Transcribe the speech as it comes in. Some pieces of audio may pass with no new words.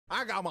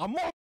I got my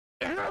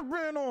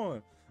hairband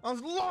on. I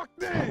was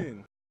locked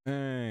in.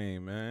 Hey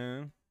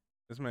man,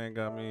 this man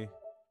got me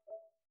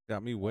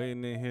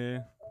waiting in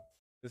here.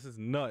 This is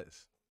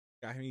nuts.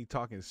 Got me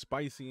talking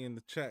spicy in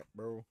the chat,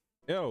 bro.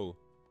 Yo,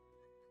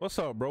 what's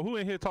up, bro? Who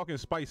in here talking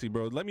spicy,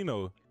 bro? Let me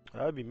know.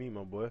 That'd be me,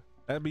 my boy.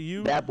 That'd be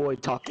you? That boy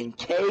talking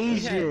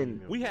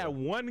Cajun. We had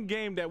one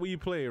game that we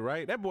played,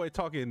 right? That boy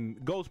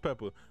talking Ghost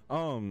Pepper.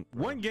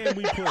 One game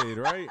we played,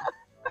 right?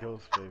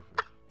 Ghost Pepper.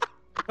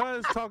 I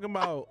was talking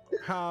about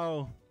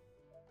how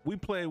we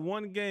played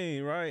one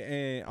game, right?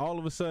 And all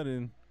of a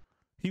sudden,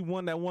 he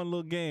won that one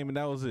little game, and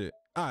that was it.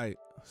 All right,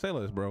 say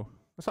less, bro.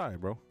 That's all right,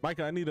 bro.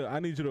 Micah, I need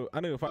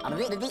to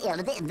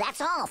fight.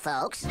 That's all,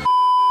 folks.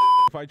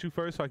 Fight you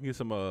first so I can get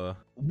some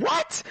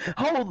What?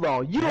 Hold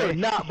on. You are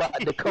not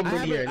about to come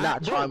in here and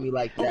not try me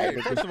like that.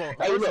 Okay, first of all,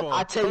 hey, look,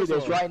 I tell you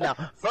this right now.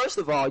 First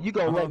of all, you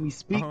gonna let me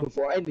speak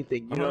before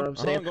anything. You know what I'm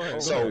saying? Go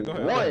ahead, so go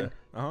ahead.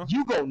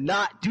 You gonna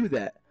not do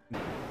that.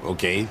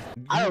 Okay.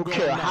 I don't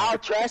care how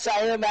trash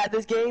I am at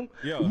this game.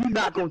 You're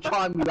not gonna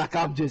try me like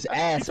I'm just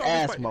ass,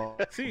 man.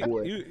 See,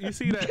 you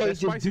see that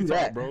spicy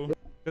talk, bro?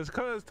 Cause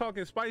Cuz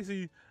talking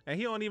spicy, and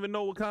he don't even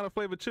know what kind of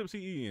flavor chips he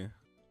eating.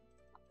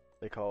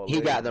 They call he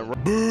got them.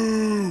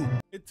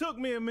 It took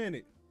me a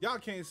minute. Y'all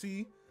can't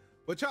see,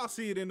 but y'all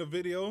see it in the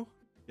video.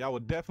 Y'all will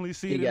definitely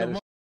see it in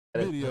the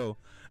video.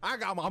 I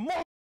got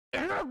my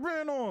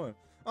hairband on.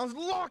 I was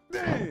locked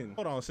in.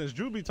 Hold on, since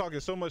Drew be talking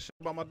so much shit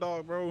about my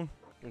dog, bro.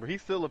 But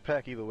he's still a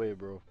pack either way,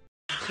 bro.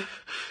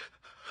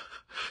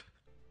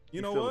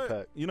 You know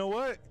what? You know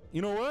what?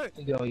 You know what?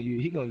 He gonna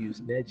use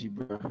Neji,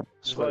 bro.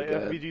 Just like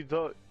FBG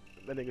duck.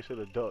 That nigga should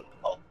have ducked.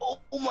 Oh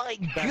my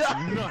God.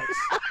 That's nuts.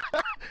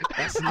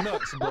 That's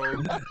nuts,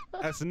 bro.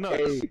 That's nuts.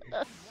 Hey.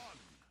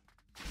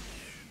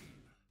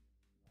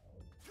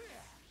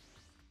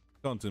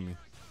 Come to me.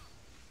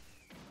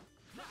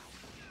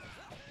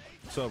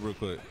 What's up, real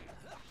quick?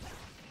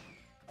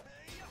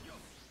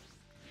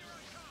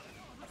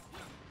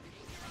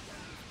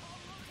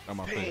 Got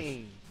my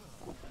face.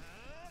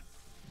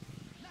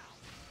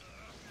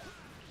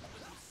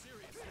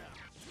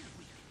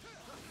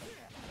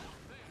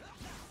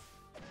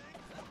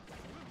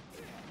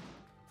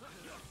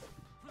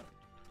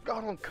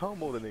 God on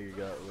combo the nigga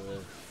got,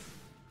 man.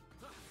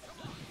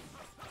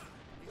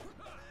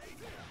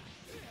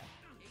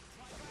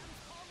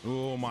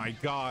 Oh my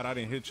God, I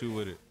didn't hit you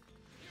with it.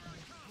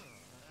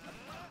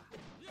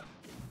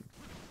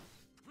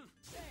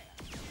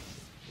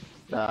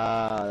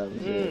 That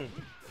was it.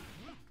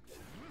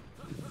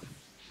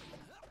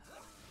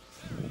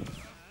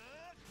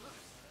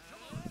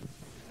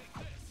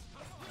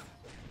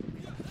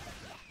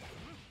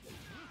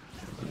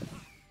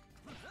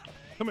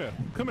 Come here,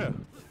 come here.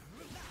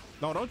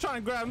 No, don't try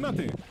and grab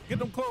nothing. Get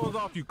them clothes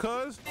off you,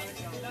 cuz.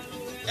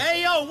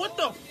 Hey, yo, what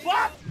the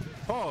fuck?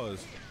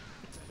 Pause.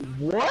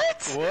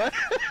 What? What?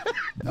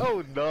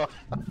 Oh, no.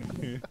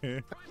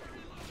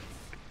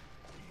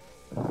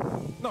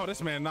 No,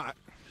 this man not.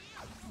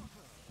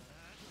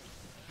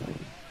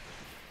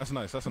 That's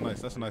nice. That's a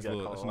nice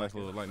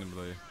little lightning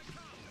blade.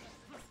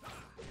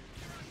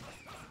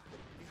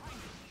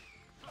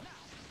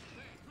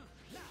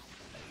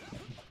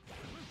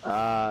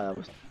 That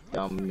was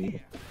dumb of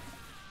me.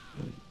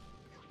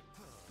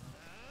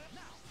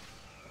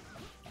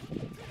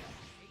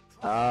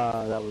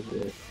 That was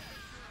it.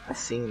 I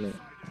seen it.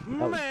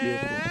 That was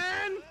beautiful.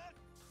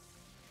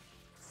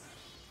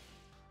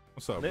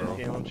 What's up, Next bro?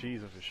 game I'm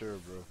cheesing for sure,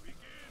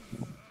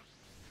 bro.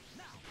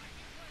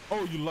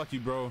 Oh, you lucky,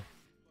 bro.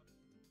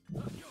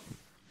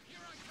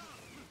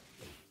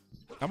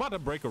 I'm about to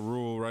break a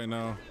rule right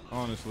now,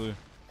 honestly.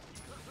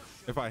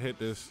 If I hit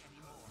this.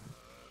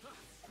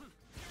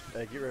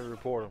 Hey, get ready to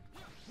report him.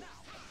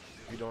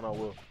 If you don't, I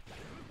will.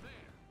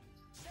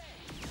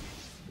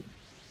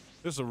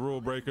 This is a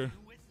rule breaker.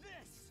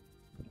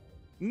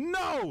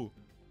 No!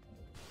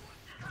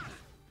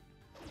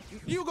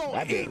 You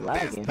gonna eat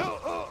this?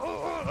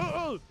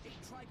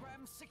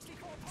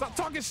 Stop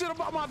talking shit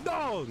about my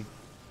dog.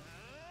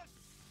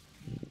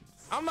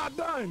 I'm not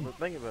done. But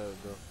think about it,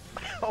 though.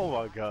 Oh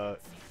my God.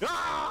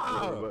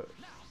 Ah!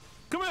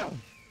 Come here.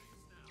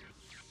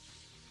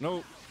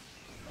 Nope.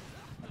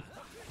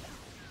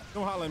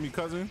 Don't holler at me,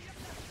 cousin.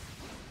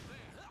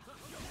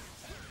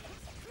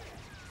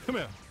 Come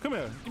here. Come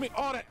here. Give me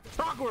all that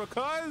chocolate,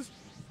 cuz.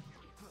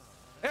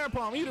 Air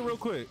palm, eat it real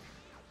quick.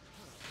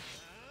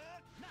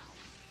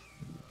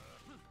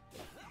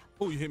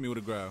 Oh, you hit me with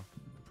a grab.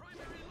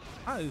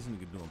 How is this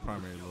nigga doing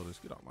primary lotus?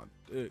 Get off my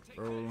dick,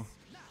 bro.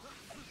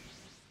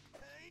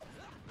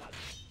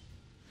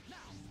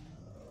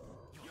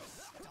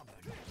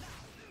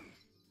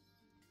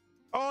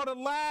 Oh, the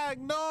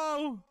lag,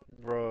 no.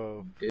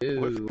 Bro.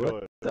 Dude,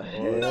 what the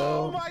hell?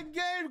 No, my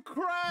game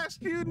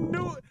crashed. You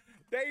knew.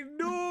 They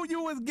knew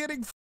you was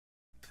getting.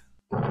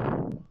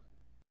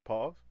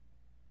 Pause.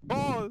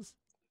 Pause.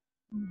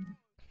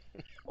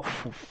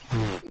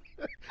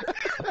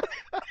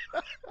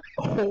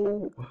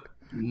 Oh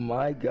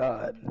my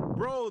God.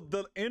 Bro,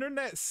 the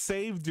internet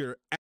saved your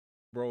ass,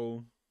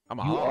 bro. I'm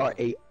a You are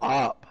a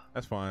op.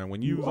 That's fine.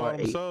 When you use all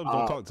them subs,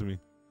 don't talk to me.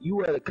 You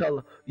wear the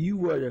color. You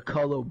wear the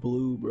color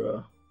blue,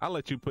 bro. I'll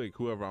let you pick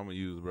whoever I'm gonna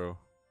use, bro.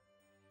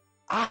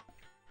 I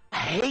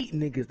hate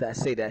niggas that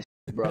say that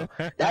shit, bro.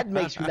 That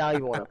makes me not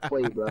even want to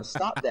play, bro.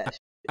 Stop that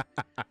shit.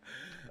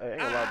 Hey, I ain't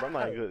gonna lie, bro. I'm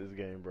not even good at this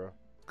game, bro.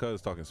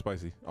 Cuz talking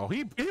spicy. Oh,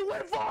 he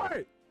went for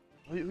it.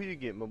 Who you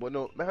get, man? But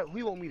no, man, who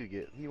you want me to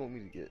get? Who you want me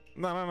to get?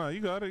 No.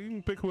 You got it. You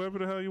can pick whoever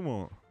the hell you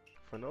want.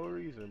 For no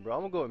reason, bro.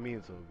 I'm gonna go with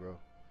Mean bro.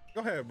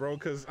 Go ahead, bro.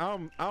 Cause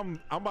I'm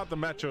about to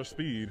match your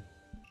speed.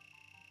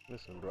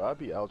 Listen, bro. I'll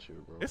be out here,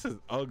 bro. This is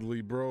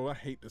ugly, bro. I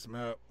hate this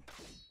map.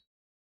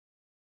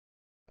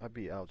 I'll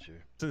be out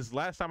here. Since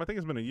last time, I think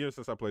it's been a year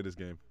since I played this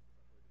game.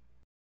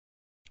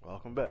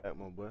 Welcome back,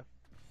 my boy.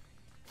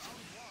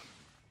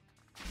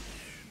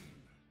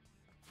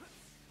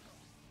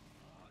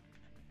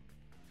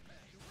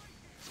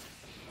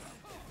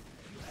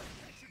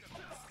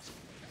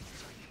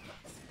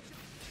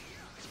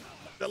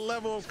 The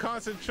level of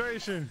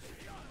concentration.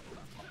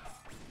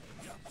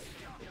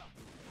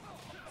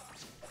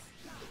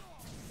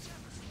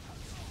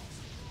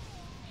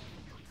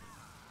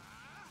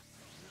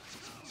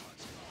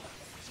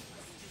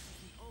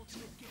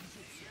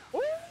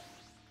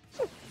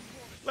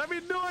 Let me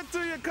do it to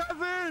you,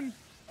 cousin.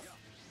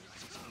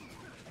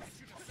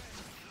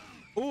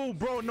 Oh,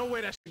 bro, no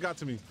way that shit got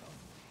to me.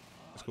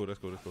 That's cool.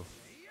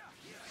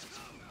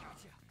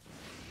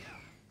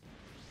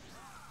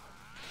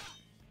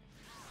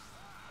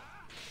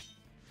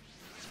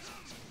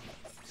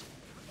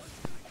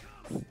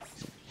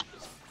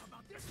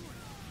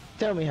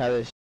 Tell me how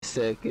this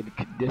said get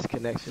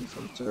disconnection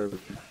from server.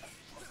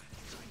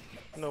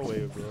 No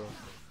way, bro.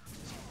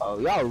 Oh,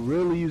 y'all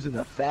really using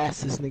the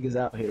fastest niggas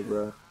out here,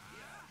 bro.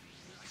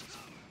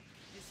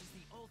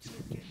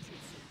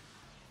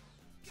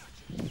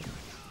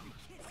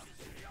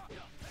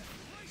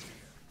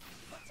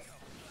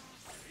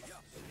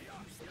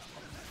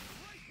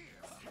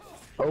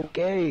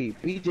 Okay,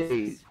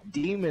 BJ,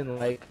 demon,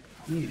 like,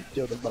 you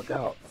chill the fuck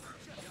out.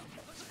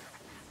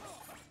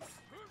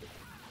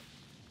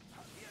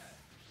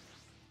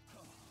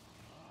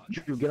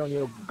 Drew, get on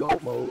your go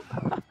mode.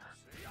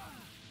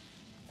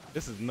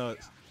 This is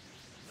nuts.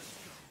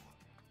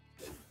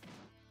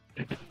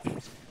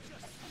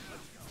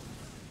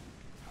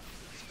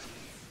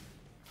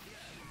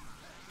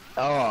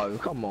 Oh,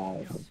 come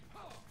on.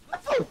 I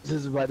was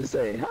just about to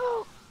say,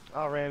 how?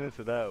 I ran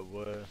into that,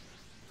 boy.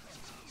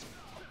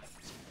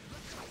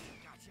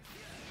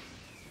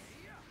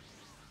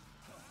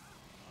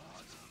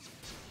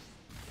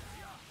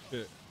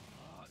 Shit.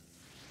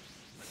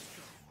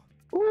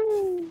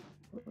 Ooh.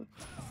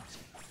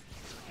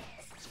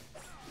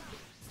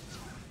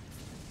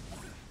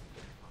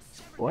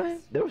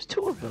 What? There was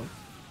two of them.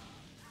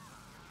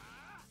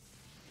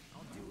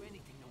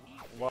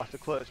 Watch the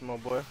clutch, my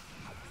boy.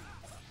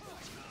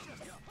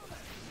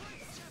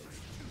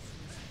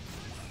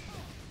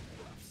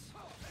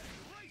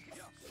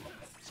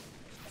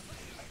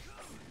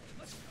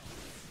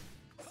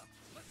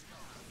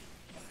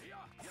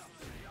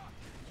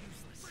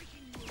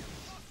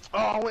 Oh,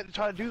 I went to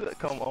try to do that.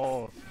 Come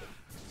on.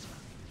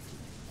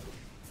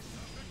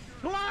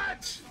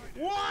 Clutch!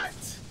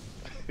 What?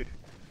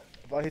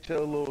 If I hit your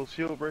little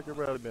shield breaker,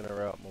 bro, I'd have been a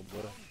route, my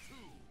boy.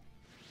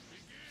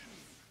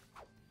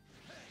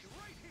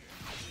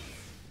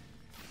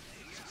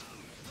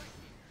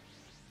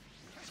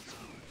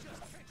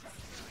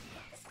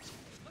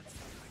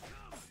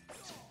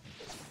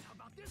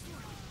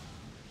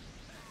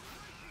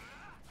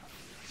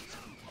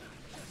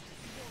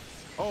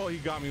 Oh, he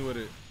got me with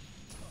it.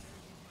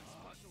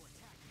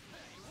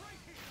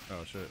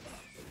 Oh shit.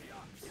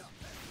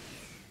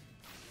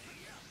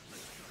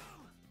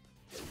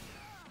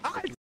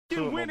 I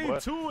went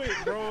into it,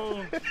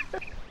 bro.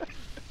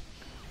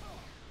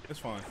 It's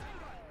fine.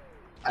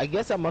 I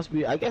guess I must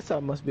be a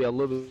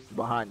little bit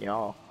behind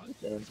y'all.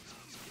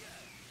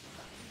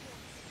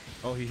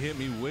 Oh, he hit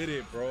me with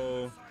it,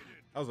 bro.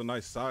 That was a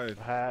nice side.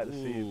 I had to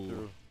see it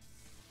through.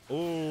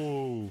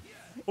 Oh.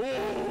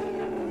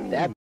 Oh.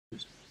 That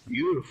was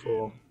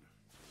beautiful.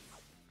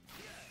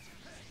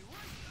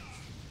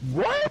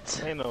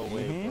 What? Ain't no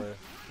way, bro.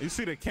 You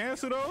see the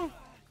cancel though?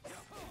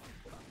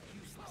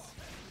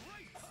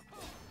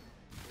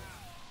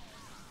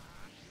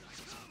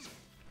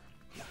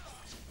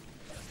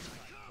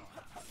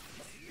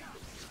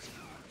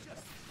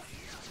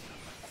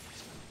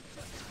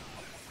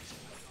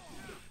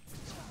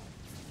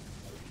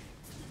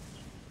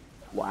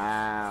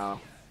 Wow.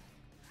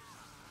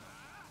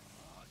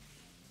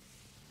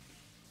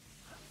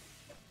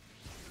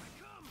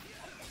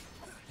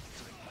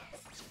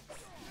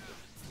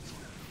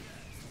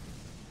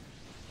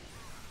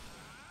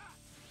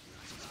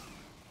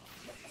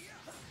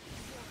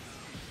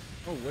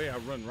 No way I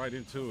run right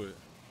into it.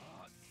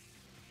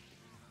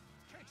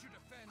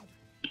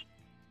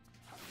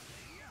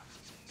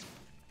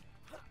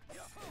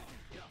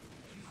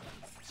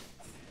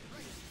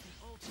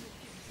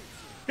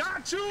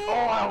 Got you! Oh,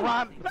 I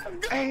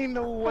ran. Ain't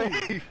no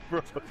way,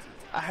 bro.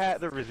 I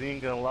had the Resine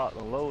gun locked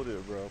and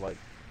loaded, bro. Like,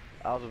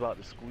 I was about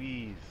to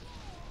squeeze.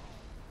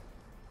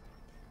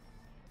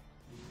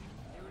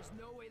 There is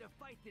no way to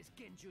fight this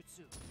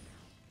genjutsu.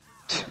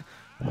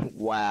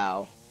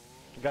 Wow.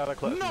 Gotta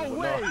clutch. No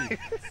way!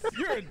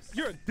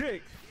 You're a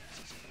dick.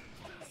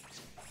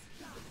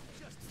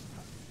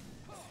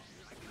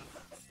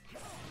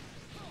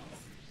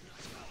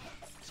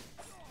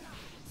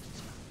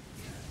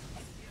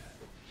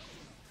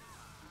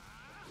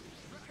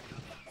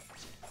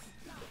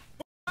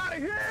 Out of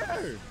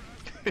here!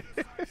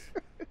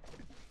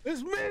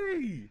 It's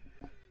me!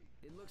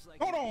 It looks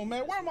like Hold on,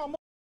 man. Where my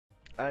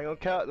I ain't gonna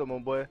count them, my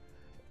boy.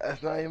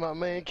 That's not even my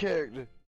main character.